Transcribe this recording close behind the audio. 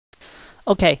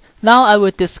Okay, now I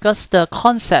will discuss the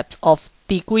concept of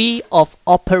degree of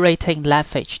operating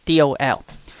leverage, DOL.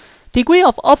 Degree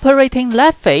of operating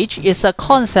leverage is a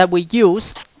concept we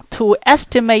use to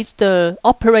estimate the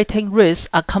operating risk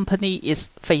a company is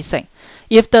facing.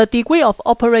 If the degree of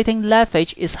operating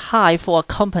leverage is high for a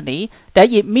company,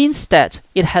 then it means that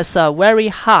it has a very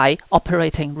high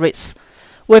operating risk.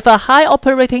 With a high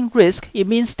operating risk, it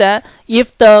means that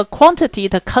if the quantity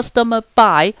the customer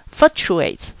buy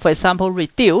fluctuates, for example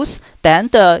reduce, then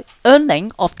the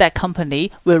earning of that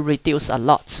company will reduce a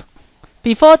lot.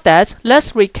 Before that,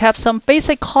 let's recap some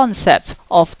basic concepts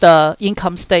of the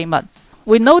income statement.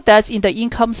 We know that in the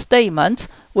income statement,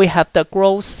 we have the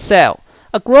gross sale.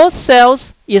 A gross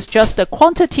sales is just the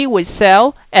quantity we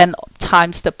sell and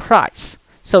times the price.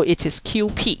 So it is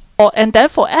QP. And then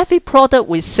for every product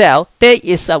we sell, there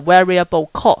is a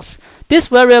variable cost. This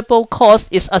variable cost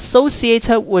is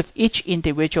associated with each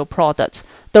individual product.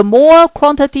 The more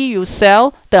quantity you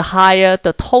sell, the higher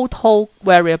the total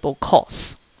variable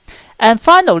cost. And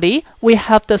finally, we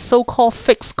have the so-called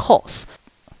fixed cost.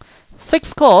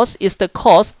 Fixed cost is the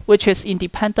cost which is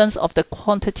independent of the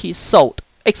quantity sold.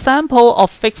 Example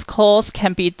of fixed cost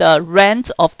can be the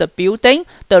rent of the building,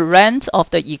 the rent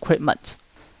of the equipment.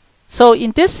 So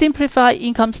in this simplified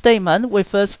income statement, we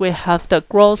have the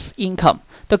gross income.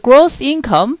 The gross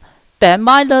income then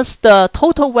minus the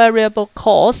total variable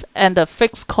cost and the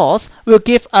fixed cost will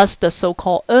give us the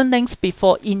so-called earnings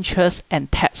before interest and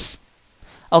tax.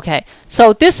 Okay,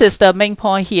 so this is the main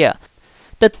point here.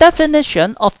 The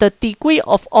definition of the degree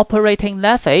of operating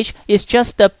leverage is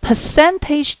just the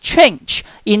percentage change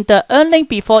in the earning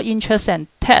before interest and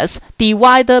tax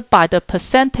divided by the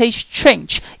percentage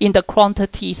change in the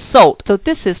quantity sold. So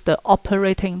this is the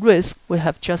operating risk we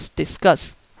have just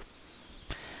discussed.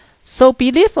 So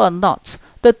believe or not,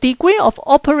 the degree of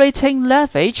operating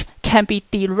leverage can be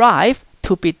derived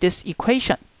to be this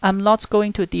equation. I'm not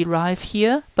going to derive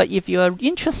here, but if you are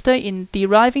interested in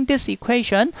deriving this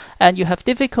equation and you have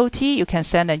difficulty, you can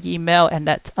send an email and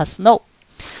let us know.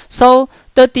 So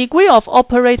the degree of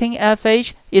operating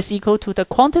leverage is equal to the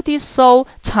quantity sold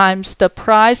times the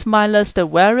price minus the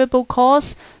variable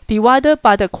cost divided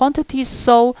by the quantity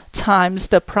sold times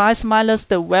the price minus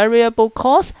the variable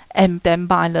cost and then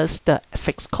minus the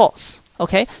fixed cost.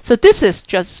 Okay, so this is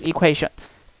just equation.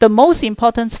 The most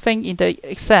important thing in the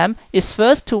exam is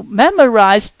first to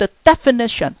memorize the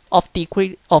definition of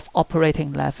degree of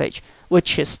operating leverage,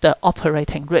 which is the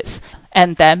operating risk,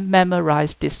 and then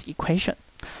memorize this equation.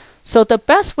 So the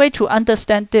best way to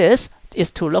understand this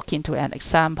is to look into an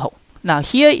example. Now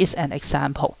here is an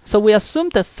example. So we assume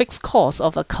the fixed cost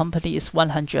of a company is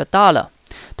 $100.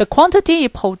 The quantity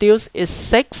it produces is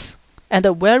 6, and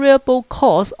the variable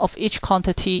cost of each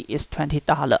quantity is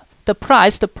 $20. The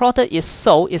price the product is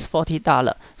sold is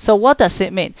 $40. So what does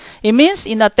it mean? It means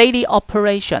in a daily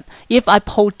operation, if I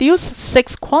produce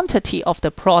 6 quantity of the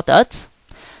product,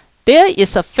 there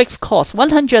is a fixed cost,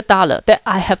 $100, that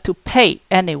I have to pay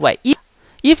anyway.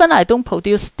 Even I don't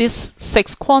produce these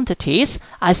 6 quantities,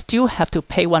 I still have to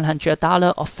pay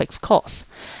 $100 of fixed cost.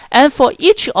 And for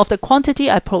each of the quantity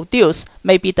I produce,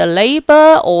 maybe the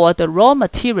labor or the raw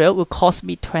material will cost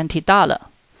me $20.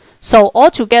 So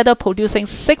altogether producing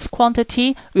 6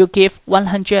 quantity will give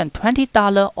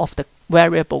 $120 of the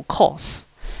variable cost.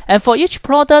 And for each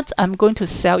product, I'm going to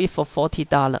sell it for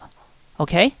 $40.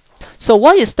 Okay? So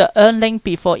what is the earning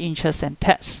before interest and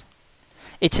tax?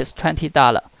 It is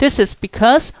 $20. This is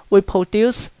because we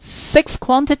produce 6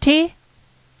 quantity,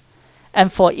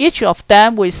 and for each of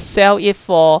them we sell it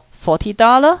for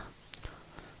 $40.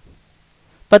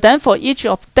 But then for each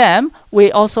of them, we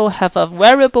also have a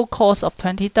variable cost of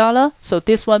 $20. So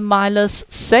this one minus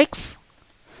 6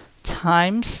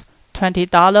 times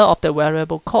 $20 of the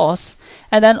variable cost.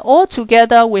 And then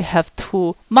altogether, we have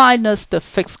to minus the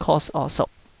fixed cost also.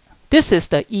 This is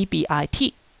the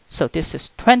EBIT. So this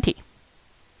is 20.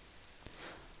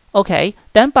 Okay,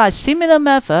 then by similar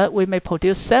method, we may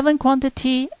produce 7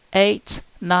 quantity, 8,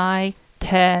 9,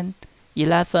 10,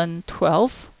 11,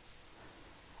 12.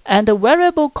 And the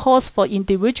variable cost for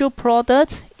individual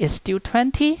product is still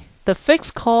 20. The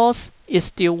fixed cost is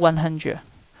still 100,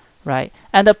 right?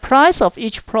 And the price of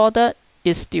each product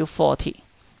is still 40.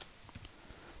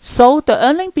 So the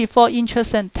earning before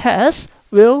interest and tax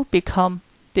will become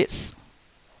this.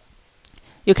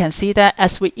 You can see that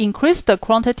as we increase the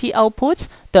quantity output,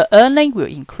 the earning will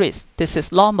increase. This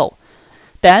is normal.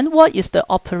 Then what is the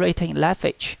operating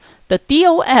leverage? The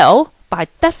DOL, by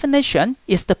definition,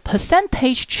 is the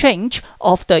percentage change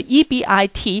of the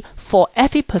EBIT for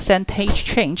every percentage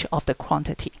change of the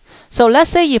quantity. So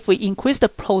let's say if we increase the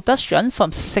production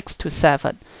from 6 to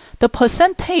 7, the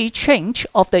percentage change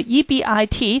of the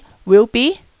EBIT will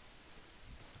be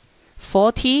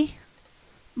 40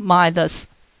 minus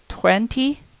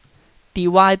 20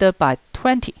 divided by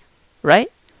 20,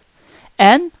 right?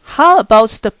 And how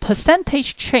about the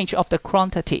percentage change of the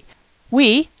quantity?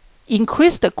 We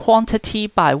increase the quantity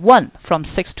by 1 from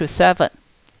 6 to 7.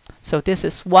 So this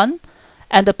is 1.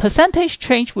 And the percentage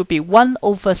change will be 1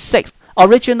 over 6.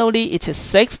 Originally it is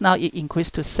 6, now it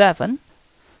increased to 7.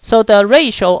 So the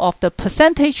ratio of the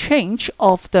percentage change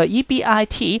of the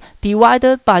EBIT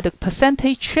divided by the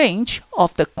percentage change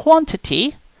of the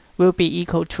quantity will be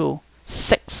equal to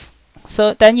 6.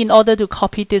 So then in order to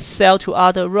copy this cell to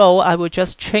other row, I will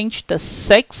just change the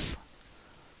 6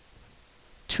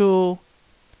 to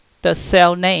the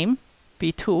cell name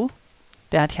B2.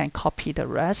 Then I can copy the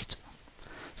rest.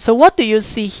 So what do you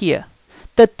see here?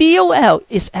 The DOL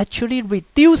is actually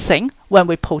reducing when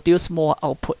we produce more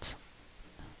output.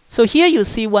 So here you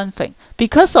see one thing.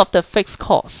 Because of the fixed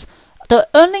cost, the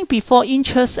earning before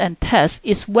interest and tax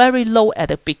is very low at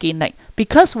the beginning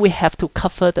because we have to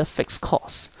cover the fixed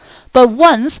cost. But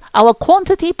once our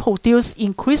quantity produced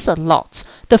increase a lot,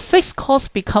 the fixed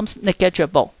cost becomes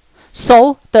negligible.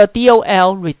 So the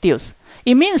DOL reduces.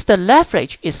 It means the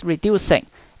leverage is reducing.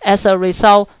 As a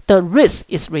result, the risk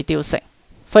is reducing.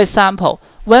 For example,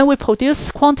 when we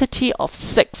produce quantity of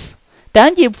 6,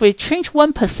 then if we change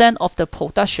 1% of the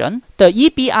production, the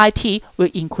EBIT will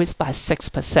increase by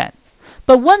 6%.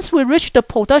 But once we reach the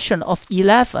production of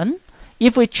 11,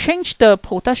 if we change the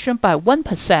production by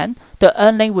 1%, the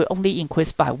earning will only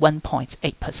increase by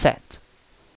 1.8%.